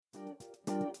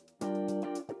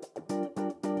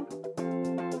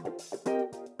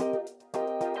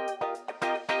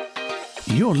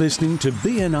You're listening to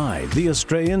BNI, the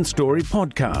Australian Story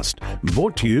Podcast,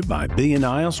 brought to you by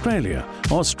BNI Australia,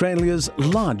 Australia's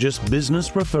largest business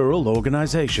referral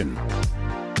organisation.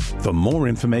 For more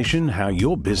information how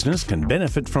your business can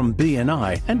benefit from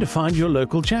BNI and to find your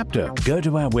local chapter, go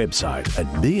to our website at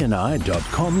bni.com.au.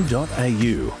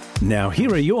 Now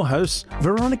here are your hosts,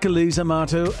 Veronica Lees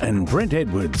Amato and Brent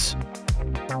Edwards.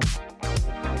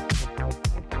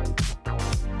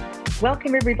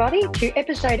 Welcome everybody to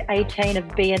episode 18 of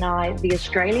BNI, the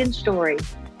Australian Story.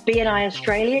 BNI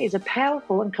Australia is a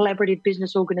powerful and collaborative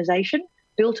business organisation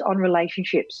built on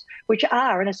relationships, which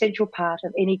are an essential part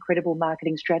of any credible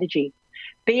marketing strategy.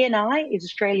 BNI is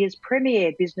Australia's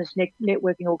premier business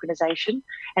networking organisation,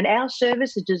 and our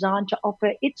service is designed to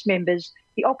offer its members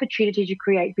the opportunity to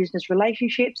create business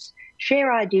relationships,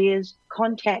 share ideas,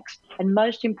 contacts, and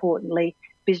most importantly,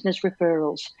 business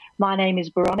referrals. My name is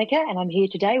Veronica, and I'm here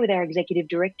today with our Executive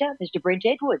Director, Mr. Brent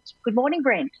Edwards. Good morning,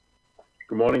 Brent.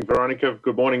 Good morning, Veronica.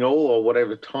 Good morning, all, or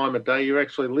whatever time of day you're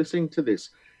actually listening to this.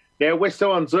 Now, we're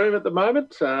still on Zoom at the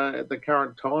moment, at the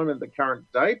current time and the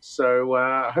current date, so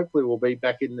hopefully we'll be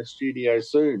back in the studio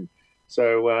soon.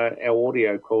 So our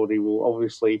audio quality will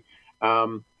obviously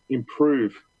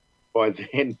improve by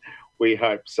then, we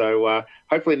hope. So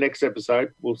hopefully next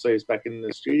episode we'll see us back in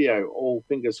the studio. All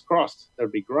fingers crossed.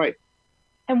 That'd be great.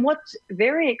 And what's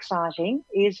very exciting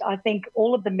is I think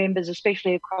all of the members,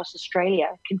 especially across Australia,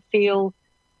 can feel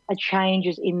a change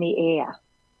is in the air.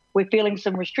 We're feeling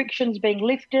some restrictions being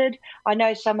lifted. I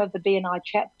know some of the BNI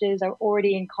chapters are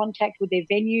already in contact with their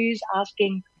venues,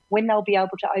 asking when they'll be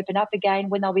able to open up again,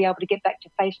 when they'll be able to get back to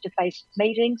face-to-face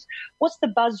meetings. What's the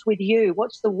buzz with you?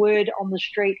 What's the word on the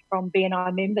street from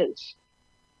BNI members?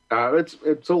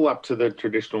 It's all up to the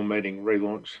traditional meeting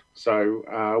relaunch.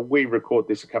 So we record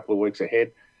this a couple of weeks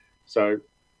ahead. So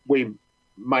we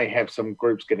may have some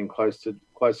groups getting closer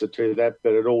to that,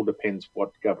 but it all depends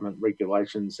what government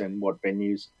regulations and what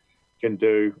venues can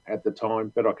do at the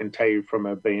time. But I can tell you from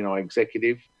a BNI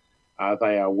executive,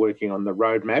 they are working on the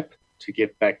roadmap to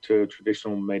get back to a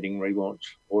traditional meeting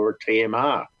relaunch, or a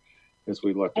TMR, as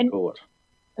we like to call it.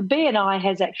 BNI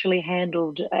has actually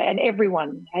handled, and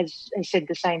everyone has said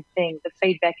the same thing, the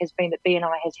feedback has been that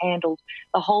BNI has handled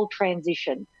the whole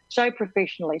transition so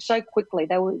professionally, so quickly.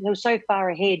 They were so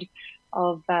far ahead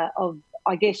of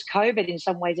I guess, COVID in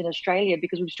some ways in Australia,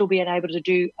 because we've still been able to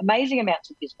do amazing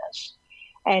amounts of business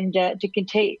and to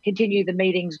continue the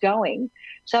meetings going.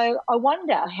 So I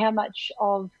wonder how much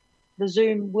of the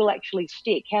Zoom will actually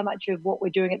stick, how much of what we're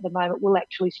doing at the moment will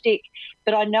actually stick.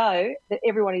 But I know that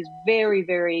everyone is very,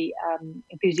 very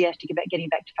enthusiastic about getting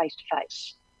back to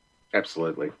face-to-face.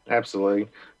 Absolutely.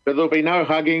 But there'll be no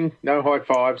hugging, no high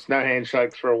fives, no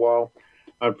handshakes for a while,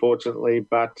 unfortunately,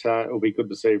 but it'll be good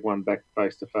to see everyone back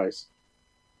face-to-face.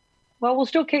 Well, we'll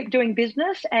still keep doing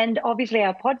business, and obviously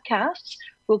our podcasts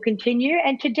will continue.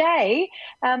 And today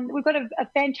we've got a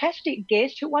fantastic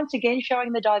guest who, once again,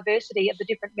 showing the diversity of the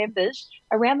different members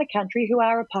around the country who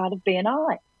are a part of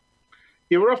BNI.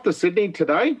 Yeah, we're off to Sydney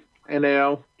today, and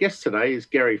our guest today is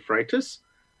Gary Freitas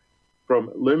from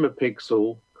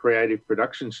Lumapixel Creative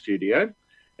Production Studio,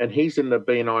 and he's in the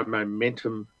BNI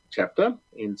Momentum chapter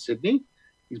in Sydney.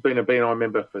 He's been a BNI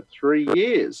member for 3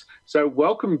 years. So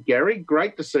welcome, Gary.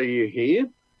 Great to see you here.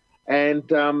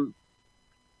 And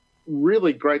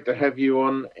really great to have you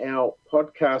on our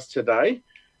podcast today.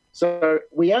 So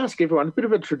we ask everyone, a bit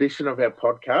of a tradition of our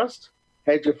podcast.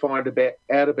 How'd you find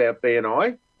out about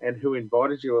BNI and who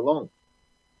invited you along?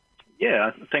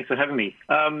 Yeah, thanks for having me.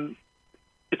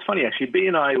 It's funny, actually.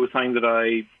 BNI was something that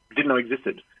I didn't know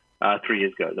existed 3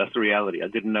 years ago. That's the reality. I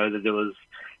didn't know that there was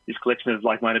this collection of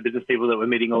like-minded business people that were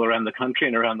meeting all around the country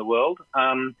and around the world,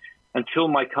 until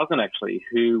my cousin, actually,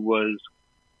 who was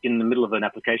in the middle of an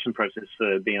application process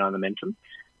for BNI Momentum,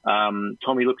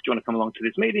 told me, look, do you want to come along to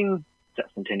this meeting? It's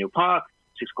at Centennial Park,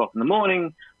 6 o'clock in the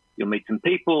morning. You'll meet some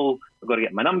people. I've got to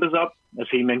get my numbers up, as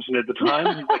he mentioned at the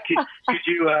time. He's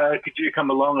like, could you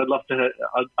come along? I'd love to.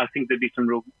 I think there'd be some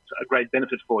real great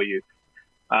benefits for you.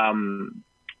 I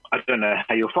don't know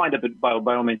how you'll find it, but by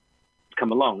all means,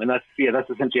 come along. And that's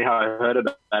essentially how I heard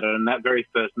about it. And that very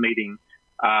first meeting,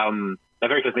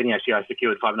 actually, I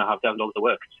secured $5,500 of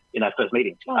work in that first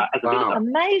meeting. As a business.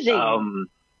 Amazing.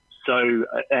 So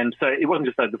it wasn't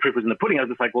just that the proof was in the pudding. I was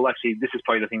just like, well, actually, this is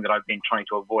probably the thing that I've been trying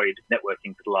to avoid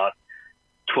networking for the last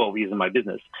 12 years of my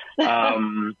business.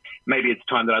 Maybe it's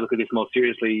time that I look at this more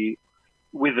seriously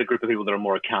with a group of people that are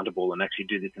more accountable and actually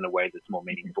do this in a way that's more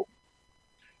meaningful.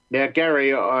 Now,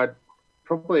 Gary, I'd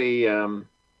probably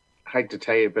hate to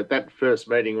tell you, but that first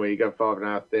meeting where you got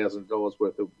 $5,500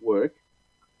 worth of work,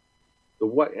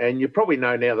 and you probably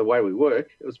know now the way we work.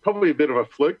 It was probably a bit of a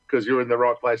fluke because you're in the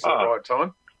right place at the right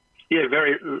time. Yeah,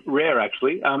 very rare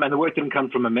actually. And the work didn't come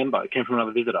from a member; it came from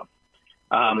another visitor,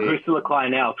 who's still a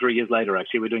client now. 3 years later,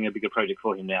 actually, we're doing a bigger project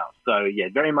for him now. So yeah,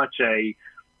 very much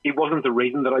It wasn't the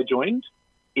reason that I joined.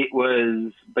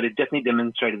 But it definitely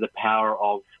demonstrated the power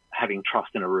of having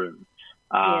trust in a room.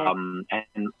 And at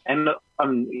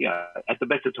the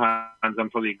best of times, I'm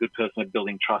probably a good person at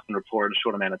building trust and rapport in a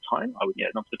short amount of time. I would,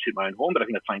 not to toot my own horn, but I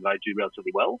think that's something that I do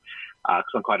relatively well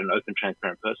because I'm quite an open,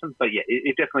 transparent person. But yeah,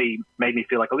 it definitely made me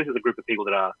feel like, this is a group of people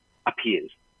that are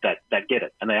peers that get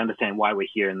it and they understand why we're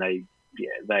here and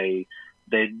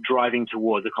they're driving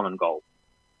towards a common goal.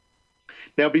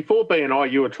 Now, before BNI,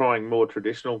 you were trying more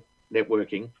traditional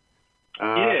networking.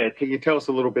 Can you tell us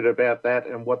a little bit about that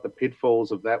and what the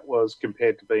pitfalls of that was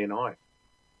compared to BNI?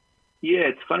 Yeah,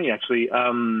 it's funny actually.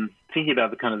 Thinking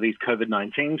about the kind of these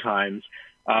COVID-19 times,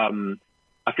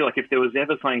 I feel like if there was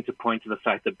ever something to point to the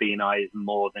fact that BNI is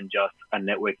more than just a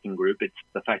networking group, it's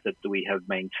the fact that we have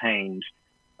maintained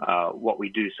what we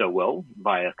do so well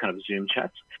via kind of Zoom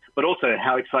chats, but also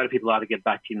how excited people are to get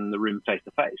back in the room face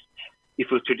to face. If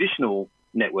it was traditional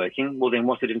networking, well, then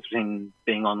what's the difference between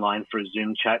being online for a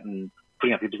Zoom chat and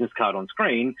putting up your business card on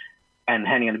screen and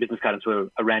handing in a business card into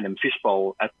a random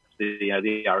fishbowl at the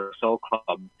RSL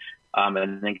club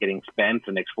and then getting spammed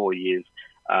for the next 4 years?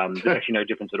 There's actually no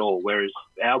difference at all. Whereas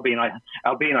our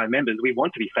BNI members, we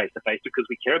want to be face-to-face because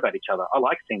we care about each other. I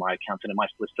like seeing my accountant and my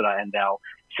solicitor and our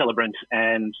celebrant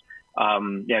and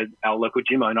our local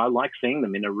gym owner. I like seeing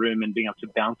them in a room and being able to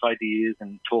bounce ideas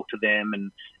and talk to them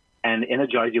and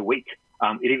energize your week.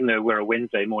 Even though we're a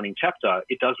Wednesday morning chapter,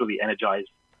 it does really energize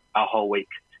our whole week.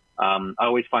 I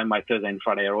always find my Thursday and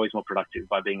Friday are always more productive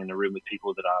by being in a room with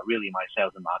people that are really my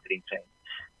sales and marketing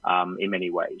team in many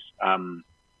ways.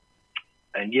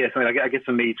 I guess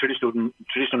for me, traditional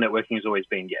networking has always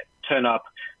been, turn up,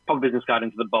 pop a business card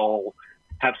into the bowl,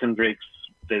 have some drinks.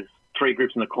 There's 3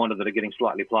 groups in the corner that are getting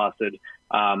slightly plastered.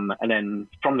 And then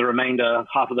from the remainder,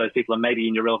 half of those people are maybe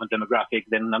in your relevant demographic.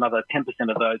 Then another 10%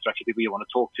 of those are actually people you want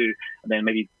to talk to. And then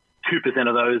maybe 2%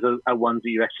 of those are ones that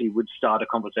you actually would start a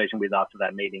conversation with after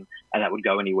that meeting, and that would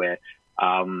go anywhere.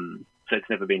 So it's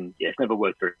never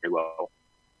worked very well.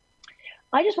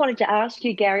 I just wanted to ask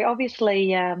you, Gary, obviously,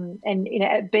 being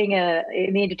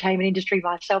in the entertainment industry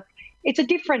myself, it's a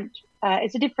different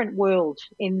world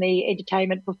in the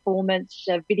entertainment, performance,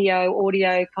 video,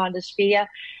 audio kind of sphere.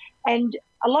 And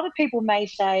a lot of people may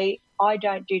say, I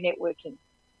don't do networking.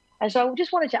 And so I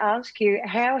just wanted to ask you,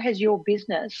 how has your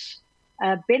business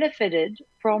benefited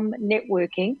from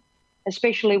networking,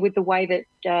 especially with the way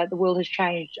that the world has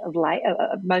changed of late,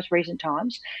 most recent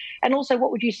times? And also,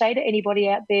 what would you say to anybody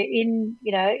out there in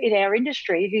our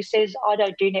industry who says, I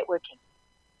don't do networking?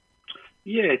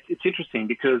 Yeah, it's interesting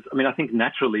because, I think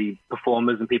naturally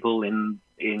performers and people in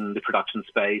the production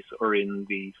space or in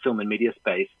the film and media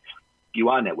space, you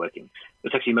are networking.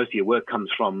 It's actually most of your work comes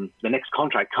from, the next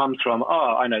contract comes from,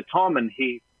 I know Tom and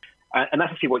and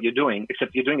that's actually what you're doing,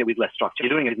 except you're doing it with less structure. You're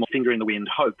doing it with more finger in the wind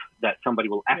hope that somebody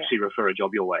will actually refer a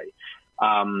job your way.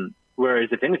 Whereas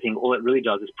if anything, all it really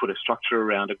does is put a structure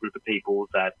around a group of people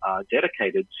that are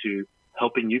dedicated to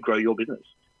helping you grow your business.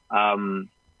 And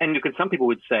some people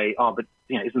would say, but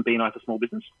isn't BNI a small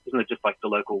business? Isn't it just like the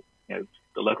local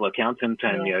accountant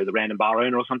and the random bar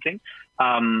owner or something?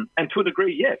 And to a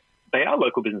degree, yes, they are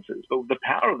local businesses. But the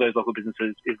power of those local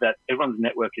businesses is that everyone's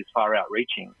network is far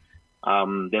outreaching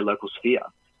their local sphere.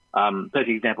 Perfect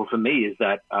example for me is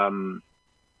that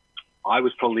I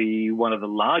was probably one of the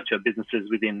larger businesses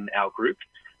within our group.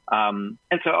 And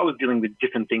so I was dealing with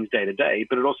different things day to day,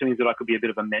 but it also means that I could be a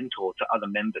bit of a mentor to other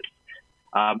members.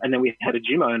 And then we had a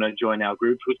gym owner join our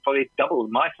group who was probably double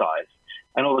my size.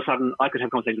 And all of a sudden, I could have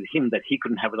conversations with him that he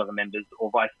couldn't have with other members, or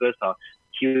vice versa.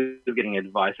 He was getting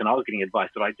advice, and I was getting advice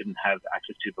that I didn't have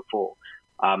access to before.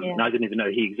 And I didn't even know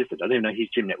he existed. I didn't know his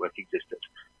gym network existed.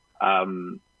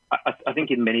 I think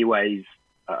in many ways,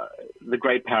 the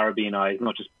great power of BNI is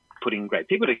not just putting great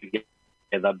people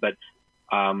together, but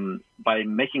by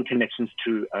making connections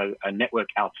to a network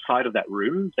outside of that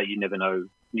room that you never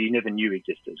knew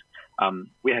existed.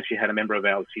 We actually had a member of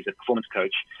ours, he's a performance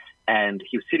coach, and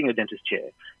he was sitting in a dentist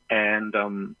chair, and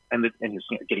he was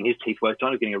getting his teeth worked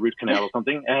on, getting a root canal or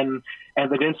something, and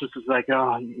the dentist was like,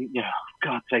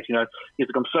 God's sake, he's like,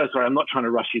 I'm so sorry, I'm not trying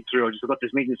to rush you through. I've got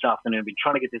this meeting this afternoon, I've been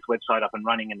trying to get this website up and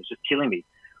running, and it's just killing me.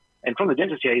 And from the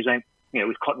dentist chair, he's like,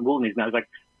 with cotton wool in his nose, like,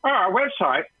 a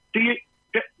website? Do you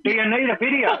need a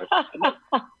video?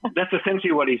 That's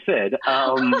essentially what he said.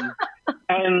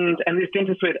 And this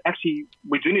dentist said, actually,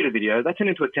 we do need a video. That turned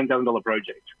into a $10,000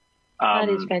 project. That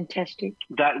is fantastic.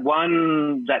 That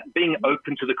being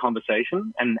open to the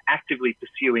conversation and actively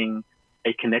pursuing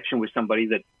a connection with somebody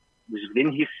that was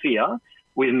within his sphere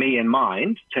with me in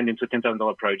mind turned into a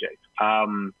 $10,000 project.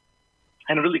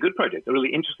 And a really good project, a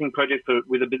really interesting project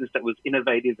with a business that was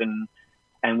innovative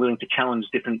and willing to challenge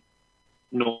different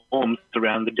norms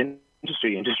around the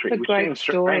dentistry industry, which seems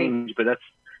strange, but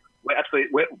we're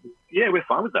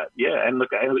fine with that. Yeah, and look,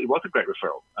 it was a great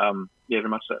referral. Very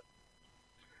much so.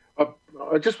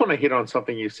 I just want to hit on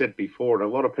something you said before. A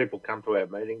lot of people come to our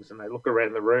meetings and they look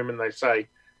around the room and they say,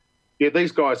 yeah,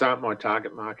 these guys aren't my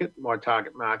target market. My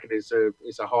target market is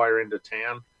a higher end of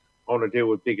town. I want to deal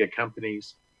with bigger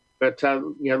companies. But,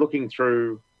 looking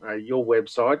through your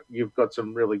website, you've got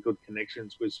some really good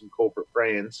connections with some corporate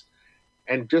brands.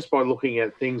 And just by looking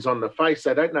at things on the face,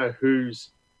 they don't know who's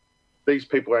these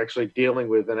people are actually dealing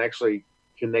with and actually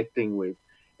connecting with.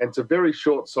 And it's a very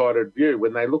short-sighted view.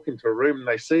 When they look into a room and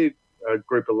they see a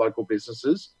group of local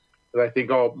businesses, they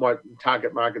think, oh, my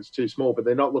target market's too small, but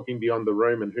they're not looking beyond the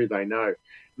room and who they know. And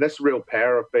that's the real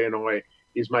power of BNI,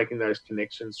 is making those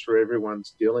connections through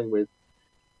everyone's dealing with.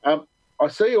 I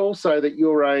see also that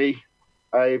you're a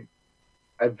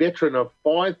veteran of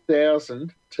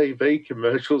 5,000 TV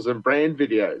commercials and brand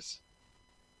videos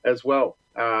as well.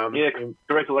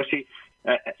 Correct. Well, actually,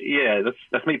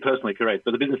 that's me personally, correct.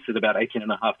 But the business is about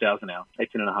 18,500 now.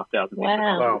 18,500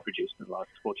 wow. produced in the last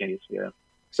 14 years. Yeah.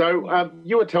 So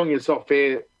you were telling yourself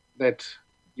there that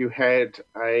you had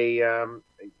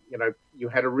you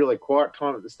had a really quiet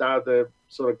time at the start of the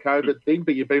sort of COVID thing,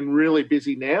 but you've been really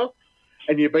busy now,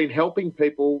 and you've been helping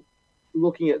people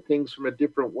looking at things from a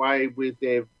different way with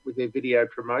their video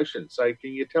promotion. So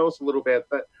can you tell us a little bit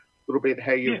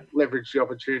how you leveraged the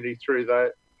opportunity through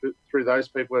those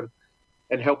people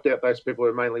and helped out those people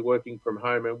who are mainly working from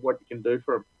home, and what you can do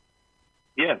for them?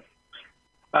 Yeah.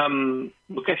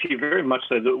 Look, actually, very much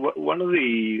so. One of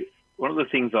the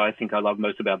things I think I love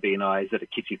most about BNI is that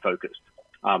it keeps you focused.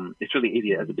 It's really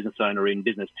easy as a business owner in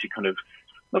business to kind of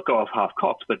not go off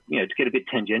half-cocked, but to get a bit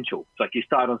tangential. It's like you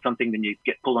start on something, then you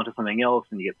get pulled onto something else,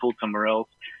 and you get pulled somewhere else.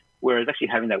 Whereas actually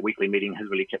having that weekly meeting has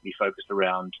really kept me focused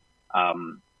around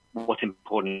what's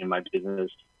important in my business,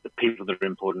 the people that are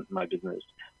important in my business,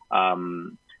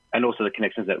 and also the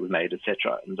connections that we've made,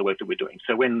 etc., and the work that we're doing.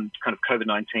 So when kind of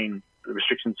COVID-19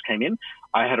 restrictions came in,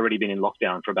 I had already been in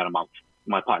lockdown for about a month.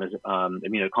 My partner's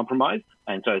immunocompromised,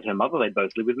 and so is her mother. They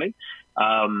both live with me.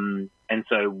 And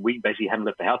so we basically hadn't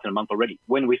left the house in a month already.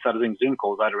 When we started doing Zoom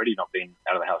calls, I'd already not been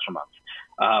out of the house for a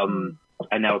month.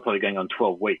 And now we're probably going on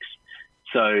 12 weeks.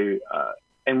 So,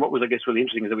 and what was, I guess, really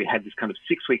interesting is that we had this kind of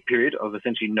 6-week period of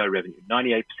essentially no revenue,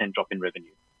 98% drop in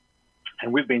revenue.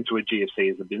 And we've been through a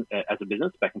GFC as a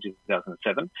business back in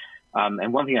 2007.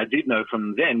 And one thing I did know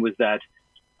from then was that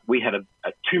we had a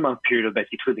 2-month period of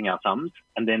basically twiddling our thumbs.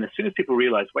 And then as soon as people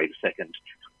realized, wait a second,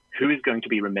 who is going to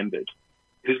be remembered?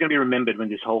 Who's going to be remembered when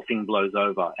this whole thing blows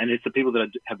over? And it's the people that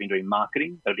have been doing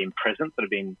marketing, that have been present, that have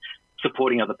been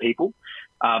supporting other people.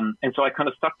 And so I kind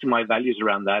of stuck to my values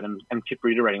around that and kept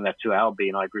reiterating that to our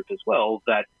BNI group as well,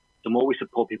 that the more we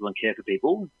support people and care for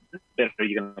people, the better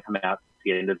you're going to come out at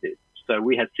the end of this. So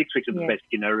we had 6 weeks of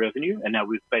basically no revenue, and now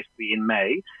we're basically in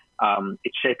May.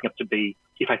 It's shaping up to be,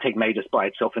 if I take May just by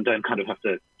itself and don't kind of have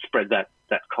to spread that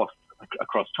cost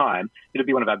across time, it'll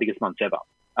be one of our biggest months ever.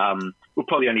 We'll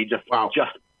probably only just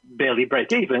barely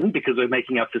break even because we're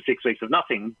making up for 6 weeks of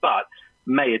nothing. But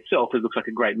May itself, it looks like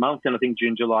a great month. And I think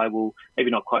June, July will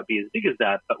maybe not quite be as big as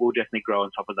that, but we'll definitely grow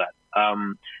on top of that.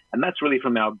 And that's really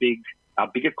from our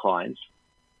bigger clients,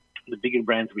 the bigger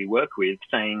brands we work with,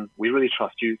 saying, we really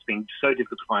trust you. It's been so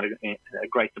difficult to find a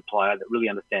great supplier that really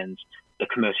understands the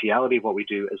commerciality of what we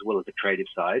do as well as the creative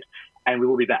side. And we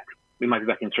will be back. We might be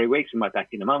back in 3 weeks, we might be back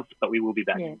in a month, but we will be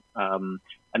back. Yeah.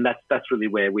 And that's really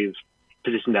where we've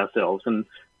positioned ourselves. And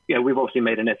we've obviously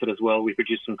made an effort as well. We've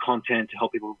produced some content to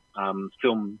help people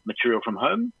film material from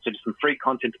home. So just some free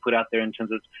content to put out there in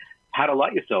terms of how to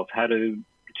light yourself, how to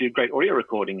do great audio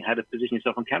recording, how to position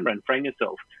yourself on camera and frame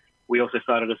yourself. We also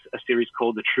started a series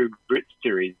called the True Grit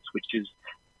series, which is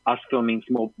us filming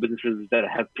small businesses that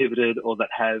have pivoted or that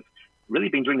have really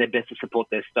been doing their best to support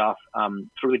their staff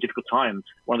through a difficult time.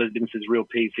 One of those businesses, Real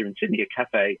Peas here in Sydney, a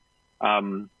cafe,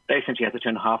 they essentially had to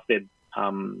turn half their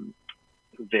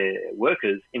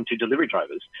workers into delivery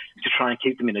drivers to try and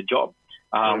keep them in a job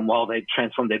while they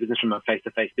transformed their business from a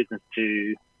face-to-face business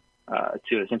to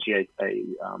essentially a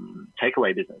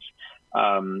takeaway business.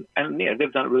 And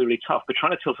they've done it really, really tough. But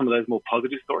trying to tell some of those more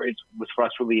positive stories was for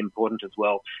us really important as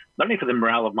well. Not only for the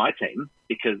morale of my team,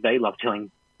 because they love telling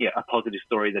a positive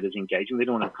story that is engaging. They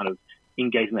don't want to kind of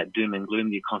engage in that doom and gloom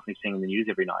that you're constantly seeing in the news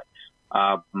every night.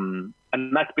 And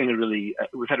that's been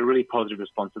we've had a really positive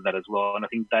response to that as well. And I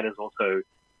think that has also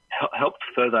helped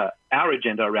further our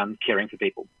agenda around caring for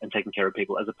people and taking care of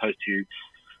people, as opposed to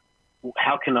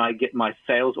how can I get my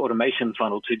sales automation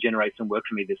funnel to generate some work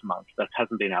for me this month. That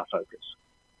hasn't been our focus.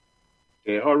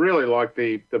 Yeah, I really like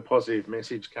the positive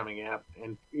message coming out.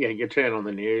 And, you turn on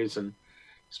the news, and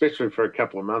especially for a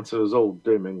couple of months, it was all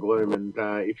doom and gloom. And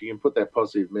if you can put that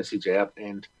positive message out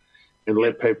and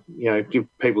let people, give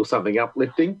people something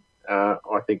uplifting,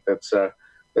 I think that's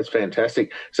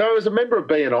fantastic. So as a member of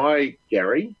BNI,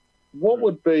 Gary, what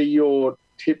would be your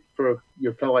tip for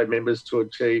your fellow members to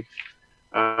achieve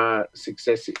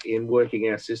success in working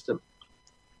our system?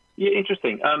 Yeah,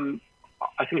 interesting.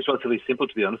 I think it's relatively simple,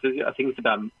 to be honest with you. I think it's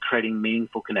about creating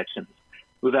meaningful connections,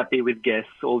 whether that be with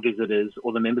guests or visitors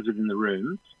or the members within the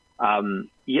room.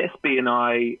 Yes,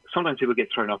 BNI, sometimes people get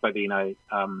thrown off by BNI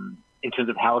in terms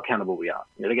of how accountable we are.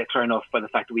 They get thrown off by the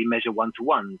fact that we measure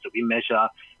one-to-ones, that we measure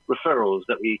referrals,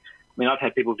 I've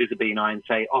had people visit BNI and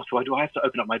say, oh, so do I have to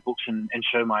open up my books and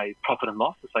show my profit and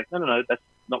loss? It's like, no, that's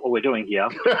not what we're doing here.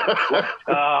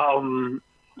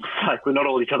 Like, we're not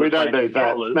all each other's. We don't need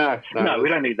that. No, we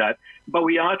don't need that. But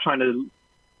we're trying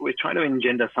to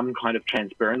engender some kind of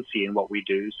transparency in what we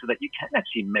do, so that you can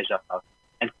actually measure up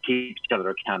and keep each other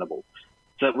accountable.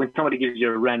 So that when somebody gives you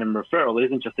a random referral, it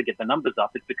isn't just to get the numbers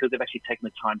up; it's because they've actually taken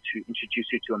the time to introduce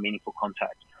you to a meaningful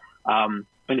contact.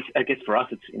 And I guess for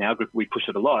us, it's in our group, we push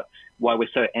it a lot. Why we're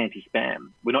so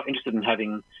anti-spam. We're not interested in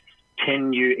having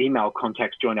 10 new email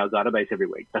contacts join our database every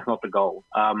week. That's not the goal.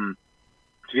 To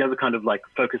be able to kind of like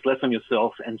focus less on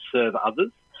yourself and serve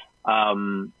others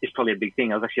is probably a big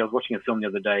thing. I was watching a film the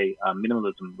other day,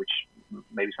 Minimalism, which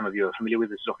maybe some of you are familiar with,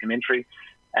 this documentary.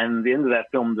 And at the end of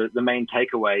that film, the main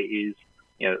takeaway is,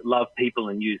 love people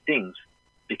and use things,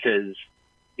 because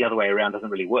the other way around doesn't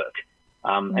really work.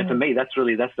 And for me, that's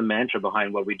the mantra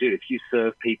behind what we do. If you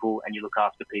serve people and you look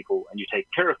after people and you take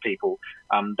care of people,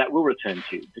 that will return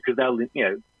to you, because they'll,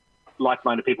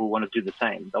 like-minded people want to do the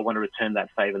same. They'll want to return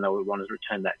that favor, and they'll want to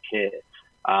return that care.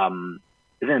 At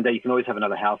the end of the day, you can always have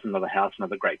another house,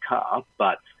 another great car,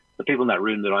 but the people in that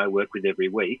room that I work with every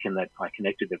week and that I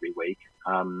connect with every week,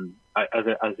 as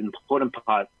an important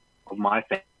part of my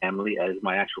family as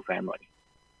my actual family.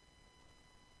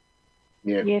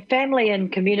 Yeah, family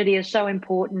and community is so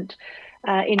important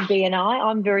in BNI.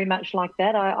 I'm very much like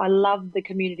that. I love the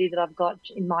community that I've got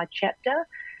in my chapter.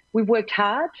 We've worked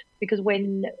hard, because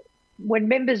when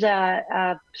members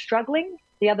are struggling,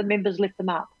 the other members lift them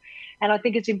up. And I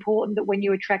think it's important that when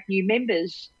you attract new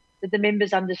members, that the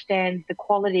members understand the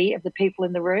quality of the people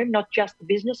in the room, not just the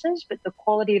businesses, but the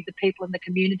quality of the people in the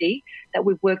community, that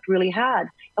we've worked really hard.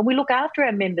 And we look after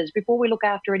our members before we look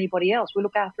after anybody else. We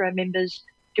look after our members,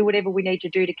 do whatever we need to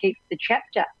do to keep the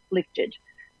chapter lifted.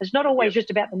 It's not always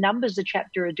just about the numbers the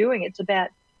chapter are doing. It's about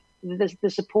the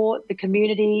support, the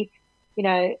community,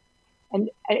 and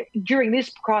during this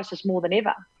crisis more than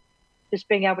ever, just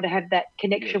being able to have that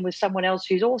connection with someone else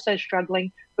who's also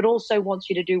struggling, but also wants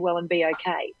you to do well and be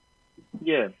okay.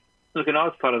 Yeah. Look, and I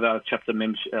was part of our chapter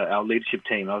our leadership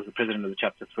team. I was the president of the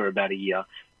chapter for about a year,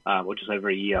 or just over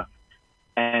a year.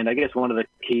 And I guess one of the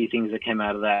key things that came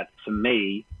out of that for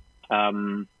me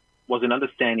was an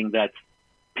understanding that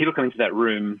people come into that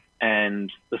room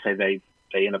and, let's say, they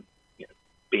end up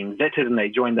being vetted and they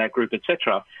join that group,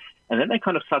 etc. And then they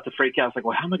kind of start to freak out. It's like,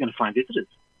 well, how am I going to find visitors?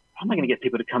 How am I going to get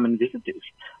people to come and visit this?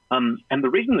 And the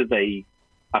reason that they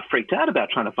are freaked out about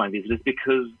trying to find visitors is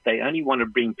because they only want to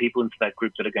bring people into that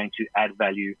group that are going to add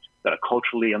value, that are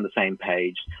culturally on the same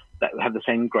page, that have the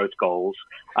same growth goals.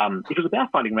 If it was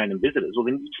about finding random visitors, well,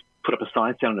 then you just put up a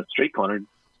sign down on a street corner and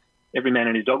every man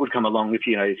and his dog would come along if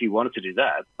you wanted to do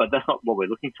that. But that's not what we're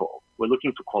looking for. We're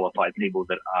looking for qualified people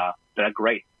that are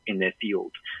great in their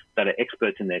field, that are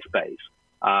experts in their space,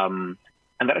 and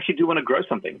that actually do want to grow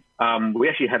something. We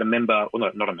actually had a member,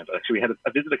 well, not a member, actually we had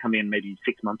a visitor come in maybe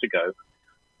 6 months ago.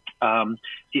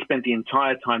 He spent the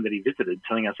entire time that he visited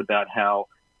telling us about how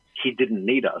he didn't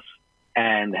need us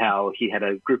and how he had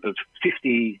a group of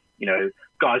 50,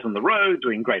 guys on the road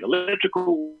doing great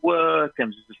electrical work,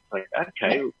 and just like,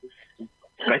 okay,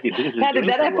 great. How did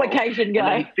that application go?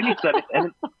 And he finished that.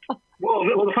 And, well,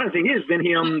 the funny thing is, then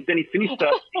he finished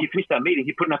that meeting.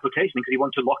 He put an application because he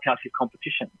wanted to lock out his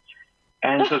competition.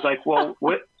 And so it's like, well,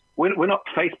 we're not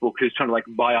Facebook, who's trying to like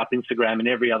buy up Instagram and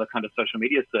every other kind of social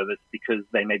media service because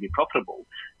they may be profitable.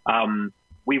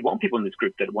 We want people in this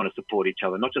group that want to support each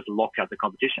other, not just lock out the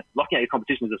competition. Locking out your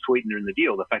competition is a sweetener in the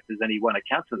deal. The fact there's only one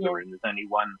accountant in the room, there's only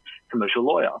one commercial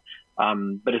lawyer.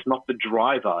 But it's not the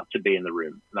driver to be in the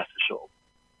room, that's for sure.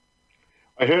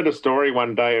 I heard a story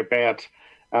one day about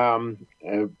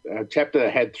a chapter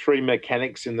that had 3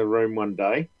 mechanics in the room one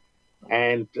day.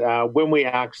 And when we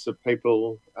asked the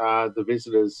people, the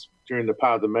visitors, during the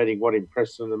part of the meeting what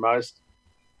impressed them the most,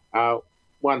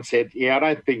 one said, I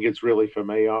don't think it's really for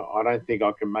me. I don't think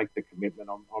I can make the commitment.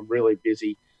 I'm really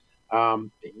busy.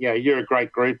 You're a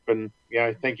great group and,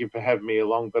 thank you for having me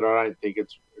along, but I don't think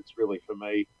it's really for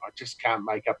me. I just can't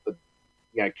make up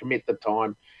commit the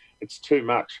time. It's too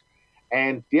much.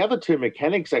 And the other 2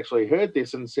 mechanics actually heard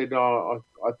this and said, I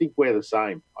think we're the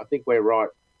same. I think we're right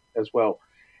as well.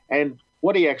 And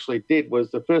what he actually did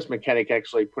was the first mechanic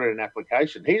actually put in an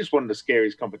application. He just wanted to scare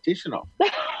his competition off.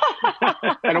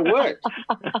 And it worked.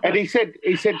 And he said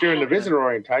during the visitor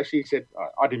orientation, he said,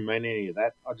 I didn't mean any of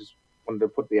that. I just wanted to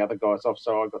put the other guys off,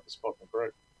 so I got the spot in the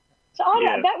group. So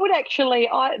that would actually,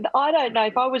 I don't know,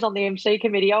 if I was on the MC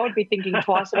committee, I would be thinking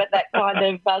twice about that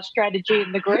kind of strategy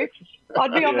in the group.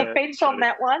 I'd be on the fence on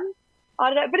that one. I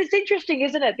don't know, but it's interesting,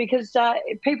 isn't it? Because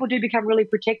people do become really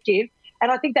protective.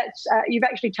 And I think that's, you've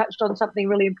actually touched on something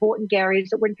really important, Gary, is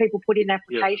that when people put in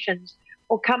applications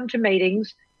or come to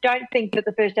meetings, don't think that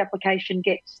the first application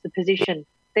gets the position.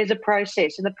 There's a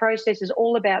process, and the process is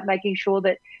all about making sure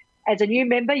that as a new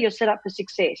member, you're set up for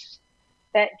success,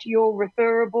 that you're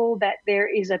referable, that there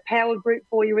is a power group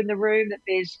for you in the room, that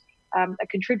there's a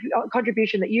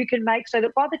contribution that you can make, so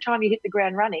that by the time you hit the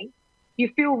ground running, you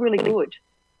feel really good.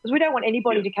 Because we don't want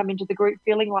anybody to come into the group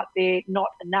feeling like they're not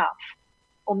enough.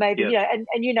 Or maybe, and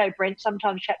Brent,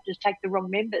 sometimes chapters take the wrong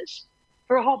members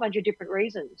for a whole bunch of different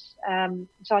reasons.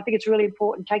 So I think it's really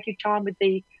important. Take your time with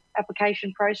the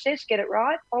application process, get it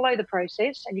right, follow the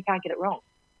process, and you can't get it wrong.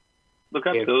 Look,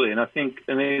 absolutely. And I think,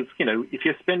 if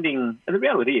you're spending, and the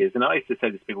reality is, and I used to say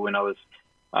this to people when I was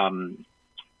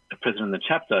president of the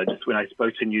chapter, just when I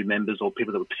spoke to new members or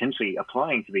people that were potentially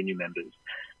applying to be new members,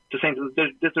 just saying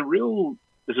there's a real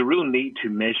need to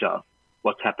measure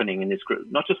what's happening in this group,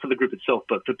 not just for the group itself,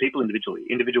 but for people individually,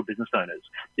 individual business owners.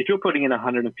 If you're putting in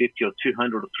 150 or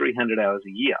 200 or 300 hours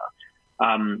a year,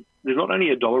 there's not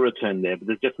only a dollar return there, but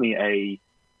there's definitely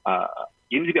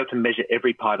you need to be able to measure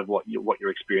every part of what your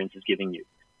experience is giving you.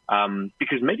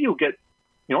 Because maybe you'll get,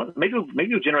 maybe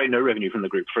you'll generate no revenue from the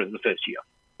group for the first year.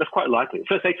 That's quite likely. The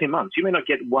first 18 months, you may not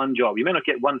get one job. You may not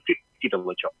get one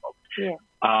 $50 job. Yeah.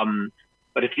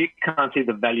 But if you can't see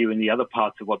the value in the other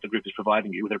parts of what the group is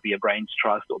providing you, whether it be a brains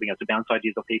trust or being able to bounce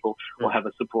ideas off people or have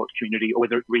a support community or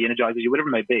whether it re-energizes you, whatever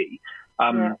it may be,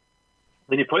 then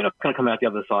you're probably not going to come out the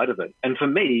other side of it. And for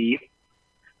me,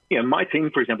 my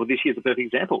team, for example, this year is a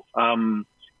perfect example.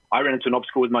 I ran into an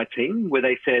obstacle with my team where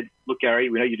they said, look, Gary,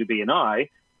 we know you do B&I.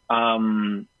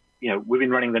 We've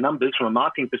been running the numbers from a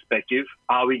marketing perspective.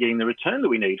 Are we getting the return that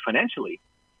we need financially?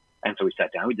 And so we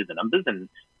sat down, we did the numbers, and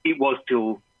it was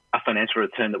still a financial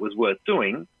return that was worth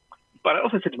doing. But I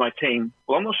also said to my team,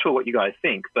 well, I'm not sure what you guys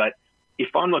think, but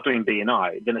if I'm not doing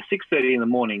B&I, then at 6:30 in the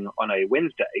morning on a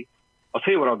Wednesday, I'll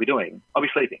tell you what I'll be doing. I'll be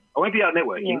sleeping. I won't be out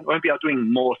networking. I won't be out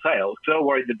doing more sales because I was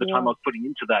worried that the time I was putting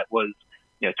into that was,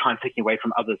 time taking away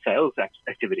from other sales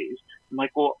activities. I'm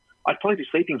like, well, I'd probably be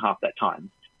sleeping half that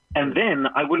time. And then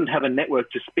I wouldn't have a network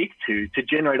to speak to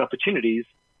generate opportunities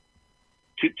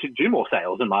to do more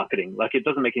sales and marketing. Like, it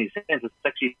doesn't make any sense.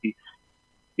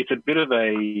 It's a bit of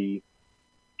a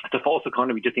false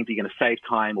economy to think that you're going to save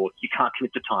time or you can't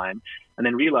commit to time, and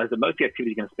then realize that most of the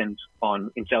activity you're going to spend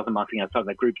in sales and marketing outside of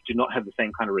that group do not have the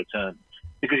same kind of return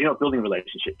because you're not building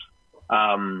relationships.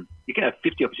 You can have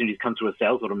 50 opportunities come through a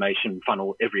sales automation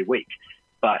funnel every week,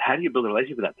 but how do you build a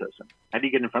relationship with that person? How do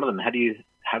you get in front of them? How do you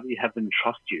have them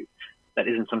trust you? That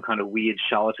isn't some kind of weird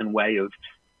charlatan way of,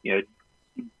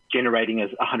 generating a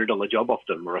 $100 job off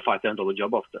them or a $5,000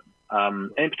 job off them.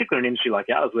 And in particular, in an industry like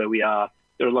ours, where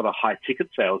there are a lot of high ticket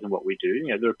sales in what we do.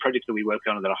 There are projects that we work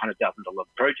on that are $100,000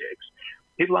 projects.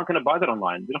 People aren't going to buy that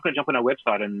online. They're not going to jump on our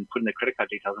website and put in their credit card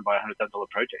details and buy a $100,000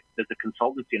 project. There's a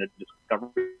consultancy and a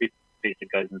discovery piece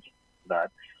that goes into that.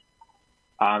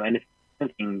 And if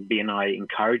anything, B&I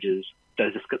encourages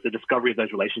the discovery of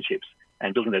those relationships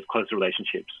and building those closer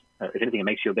relationships. If anything, it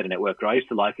makes you a better networker. I used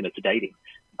to liken it to dating.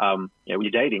 When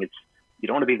you're dating, you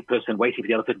don't want to be the person waiting for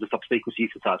the other person to stop speaking so you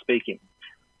can start speaking.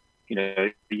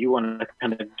 You want to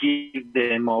kind of give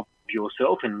them of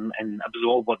yourself and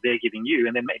absorb what they're giving you.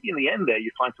 And then maybe in the end there, you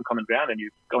find some common ground and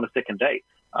you go on a second date.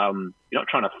 You're not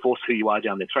trying to force who you are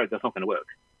down their throat. That's not going to work.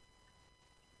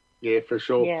 Yeah, for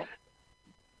sure. Yeah.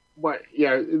 Well,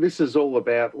 this is all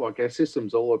about, our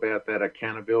system's all about that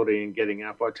accountability and getting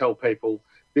up. I tell people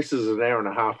this is an hour and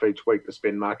a half each week to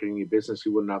spend marketing your business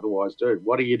you wouldn't otherwise do.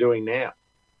 What are you doing now?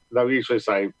 They'll usually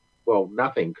say, well,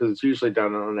 nothing, because it's usually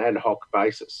done on an ad hoc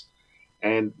basis.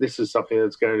 And this is something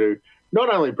that's going to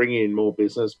not only bring you in more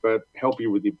business, but help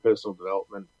you with your personal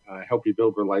development, help you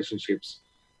build relationships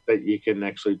that you can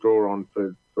actually draw on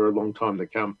for a long time to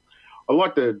come. I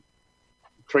like to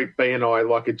treat BNI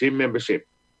like a gym membership,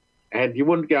 and you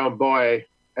wouldn't go and buy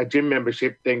a gym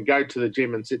membership, then go to the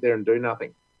gym and sit there and do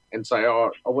nothing and say,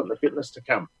 oh, I want the fitness to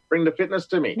come. Bring the fitness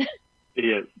to me.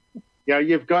 Yeah.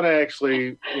 You've got to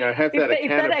actually, have that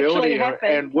accountability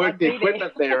and work the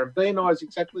equipment there. And BNI is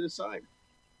exactly the same.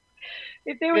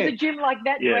 If there was a gym like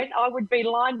that, Brent, I would be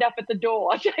lined up at the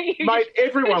door. Mate,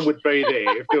 everyone would be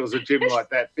there if there was a gym like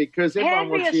that, because everyone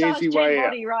wants the easy way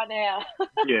out. Right now.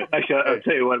 Yeah, actually, I'll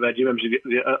tell you what about gym membership.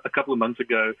 A couple of months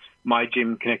ago, my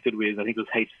gym connected with, I think it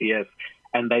was HCF,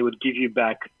 and they would give you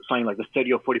back something like the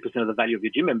 30 or 40% of the value of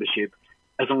your gym membership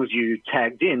as long as you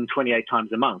tagged in 28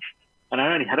 times a month. And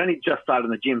I had only just started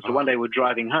in the gym, so one day we're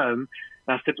driving home,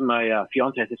 and I said to my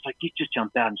fiance, it's like, you just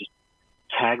jump out and just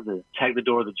tag the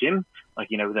door of the gym, like,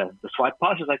 with the swipe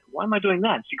pass. She's like, why am I doing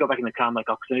that? So you go back in the car, I'm like,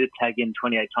 oh, because I need to tag in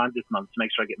 28 times this month to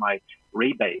make sure I get my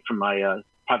rebate from my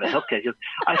private healthcare. She goes,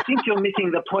 I think you're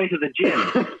missing the point of the gym.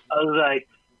 I was like,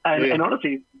 and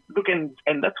honestly, look, and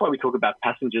that's why we talk about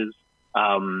passengers,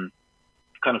 kind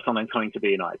of something coming to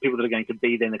BNI. People that are going to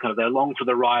be there, and they're along for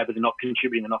the ride, but they're not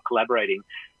contributing, they're not collaborating.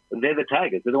 They're the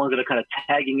taggers. They're the ones that are kind of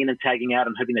tagging in and tagging out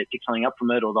and hoping they pick something up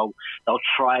from it, or they'll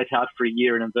try it out for a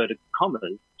year in inverted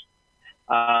commas.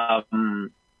 The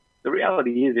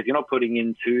reality is, if you're not putting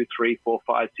in 2, 3, 4,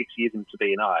 5, 6 years into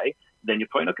BNI, then you're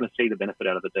probably not going to see the benefit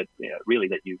out of it that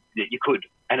that you could.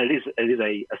 And it is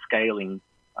a scaling,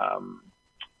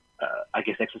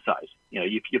 exercise.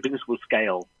 Your business will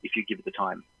scale if you give it the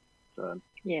time. So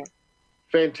yeah.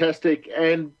 Fantastic,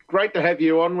 and great to have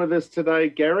you on with us today,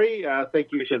 Gary.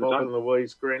 Thank you to Bob and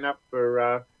Louise Greenup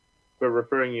for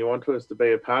referring you on to us to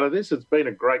be a part of this. It's been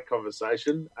a great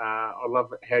conversation. I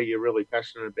love how you're really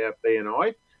passionate about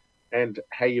BNI and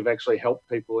how you've actually helped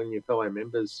people and your fellow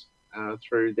members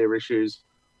through their issues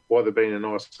while they've been in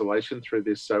isolation through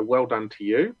this. So well done to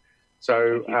you.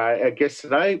 So our guest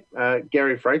today,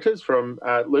 Gary Freitas from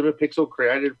Lumapixel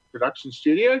Creative Production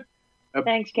Studio.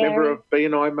 Thanks, Gary. Member of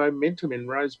BNI Momentum in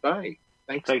Rose Bay.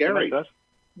 Thanks Gary. So much, guys.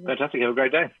 Fantastic. Have a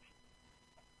great day.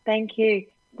 Thank you.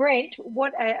 Brent,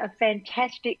 what a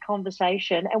fantastic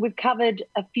conversation. And we've covered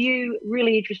a few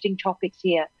really interesting topics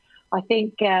here. I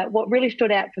think what really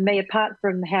stood out for me, apart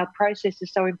from how process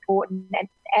is so important and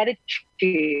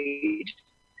attitude,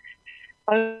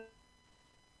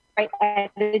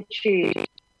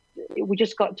 we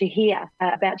just got to hear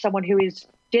about someone who is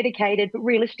dedicated but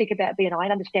realistic about BNI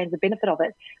and understands the benefit of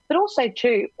it. But also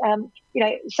too,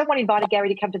 someone invited Gary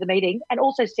to come to the meeting and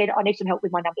also said, I need some help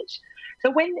with my numbers.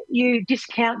 So when you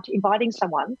discount inviting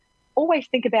someone, always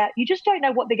think about, you just don't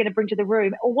know what they're going to bring to the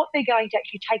room or what they're going to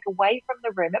actually take away from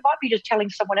the room. It might be just telling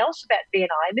someone else about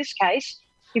BNI. In this case,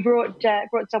 he brought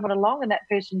someone along and that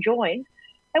person joined.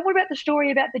 And what about the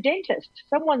story about the dentist?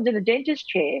 Someone's in a dentist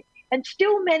chair and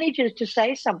still manages to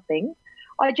say something.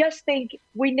 I just think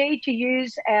we need to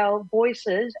use our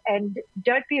voices, and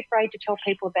don't be afraid to tell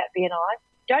people about BNI.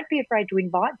 Don't be afraid to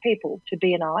invite people to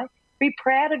BNI. Be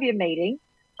proud of your meeting.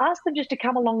 Ask them just to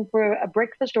come along for a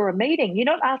breakfast or a meeting. You're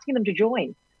not asking them to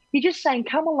join. You're just saying,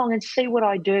 come along and see what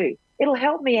I do. It'll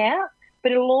help me out,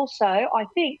 but it'll also, I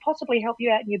think, possibly help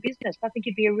you out in your business. I think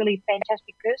you'd be a really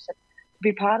fantastic person to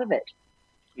be part of it.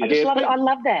 I just love it. I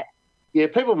love that. Yeah,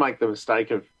 people make the mistake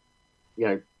of,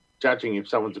 judging if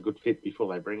someone's a good fit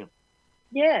before they bring them.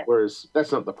 Yeah. Whereas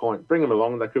that's not the point. Bring them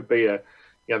along. They could be a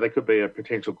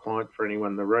potential client for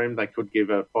anyone in the room. They could give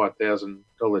a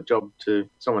 $5,000 job to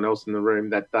someone else in the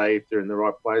room that day if they're in the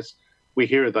right place. We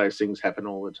hear of those things happen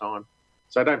all the time.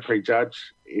 So don't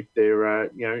prejudge if they're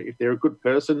if they're a good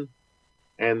person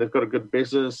and they've got a good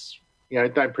business.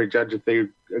 Don't prejudge if they're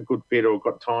a good fit or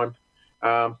got time.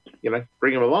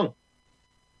 Bring them along.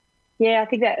 Yeah, I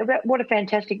think that what a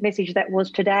fantastic message that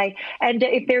was today. And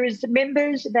if there is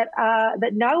members that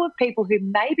know of people who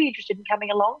may be interested in coming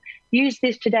along, use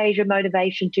this today as your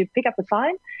motivation to pick up the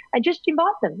phone and just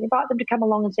invite them to come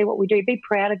along and see what we do. Be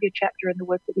proud of your chapter and the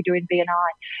work that we do in BNI.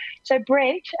 So,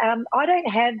 Brent, I don't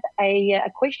have a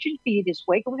question for you this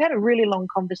week. We've had a really long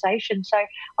conversation, so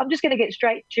I'm just going to get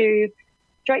straight to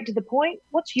the point.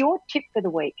 What's your tip for the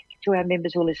week to our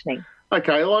members who are listening?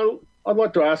 Okay, well, I'd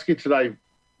like to ask you today,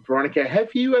 Veronica,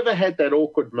 have you ever had that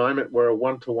awkward moment where a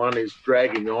one-to-one is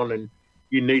dragging on and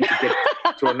you need to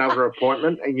get to another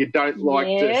appointment and you don't like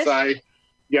to say,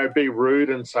 be rude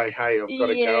and say, hey, I've got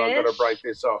to go, I've got to break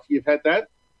this off. You've had that?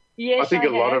 Yes, I think a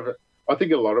lot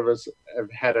of us have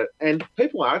had it. And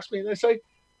people ask me and they say,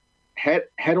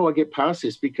 how do I get past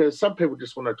this? Because some people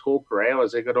just want to talk for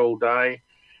hours. They've got all day.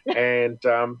 And,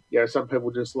 some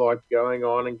people just like going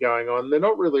on and going on. It's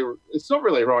not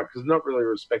really right because it's not really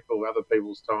respectful of other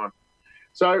people's time.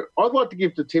 So I'd like to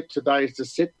give the tip today is to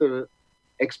set the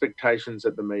expectations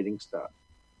at the meeting start.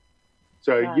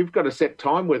 So You've got to set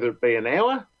time, whether it be an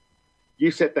hour.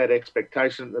 You set that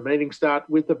expectation at the meeting start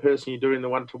with the person you're doing the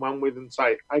one-to-one with and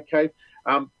say, okay,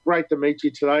 great to meet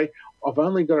you today. I've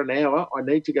only got an hour. I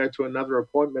need to go to another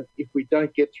appointment. If we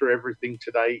don't get through everything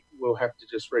today, we'll have to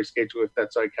just reschedule if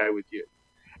that's okay with you.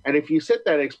 And if you set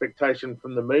that expectation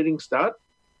from the meeting start,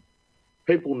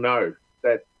 people know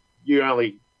that you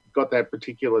only got that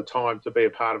particular time to be a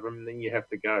part of them and then you have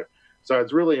to go. So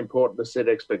it's really important to set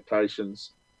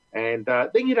expectations. And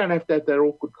then you don't have to have that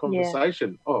awkward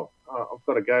conversation. Yeah. I've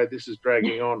got to go. This is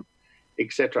dragging on,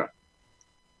 etc.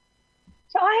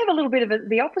 So I have a little bit of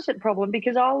the opposite problem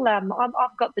because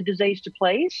I've got the disease to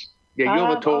please. Yeah,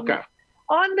 you're the talker.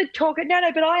 I'm the talker. No,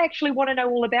 but I actually want to know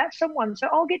all about someone. So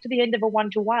I'll get to the end of a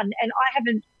one-to-one and I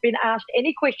haven't been asked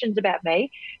any questions about me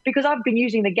because I've been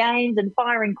using the gains and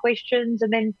firing questions,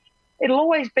 and then it'll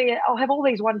always be I'll have all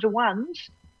these one-to-ones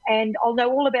and I'll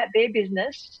know all about their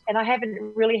business, and I haven't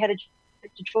really had a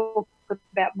chance to talk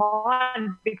about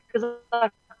mine because I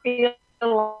feel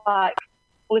like,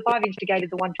 well, if I've instigated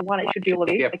the one-to-one, it should be all of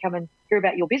you to come and hear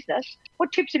about your business.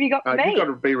 What tips have you got for me? You've got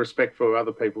to be respectful of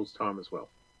other people's time as well.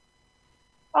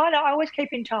 Oh, no, I always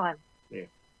keep in time. Yeah.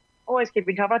 Always keep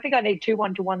in time. I think I need 2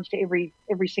 one-to-ones to every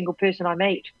single person I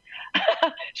meet.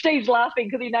 Steve's laughing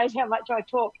because he knows how much I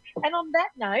talk. And on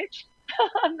that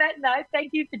note,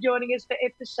 thank you for joining us for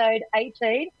episode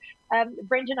 18.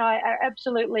 Brent and I are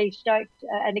absolutely stoked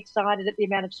and excited at the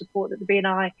amount of support that the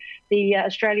BNI, the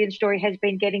Australian Story, has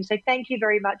been getting. So thank you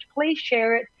very much. Please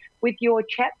share it with your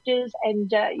chapters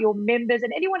and your members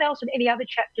and anyone else in any other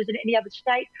chapters in any other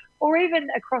state or even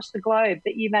across the globe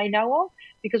that you may know of,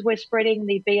 because we're spreading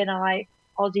the BNI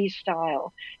Aussie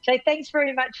style. So thanks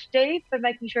very much, Steve, for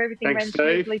making sure everything ran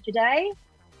smoothly today.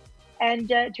 And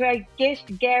to our guest,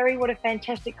 Gary, what a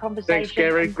fantastic conversation. Thanks,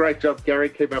 Gary. Great job, Gary.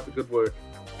 Keep up the good work.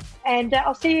 And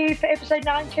I'll see you for episode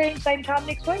 19, same time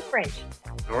next week, Brent.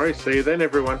 All right. See you then,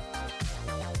 everyone.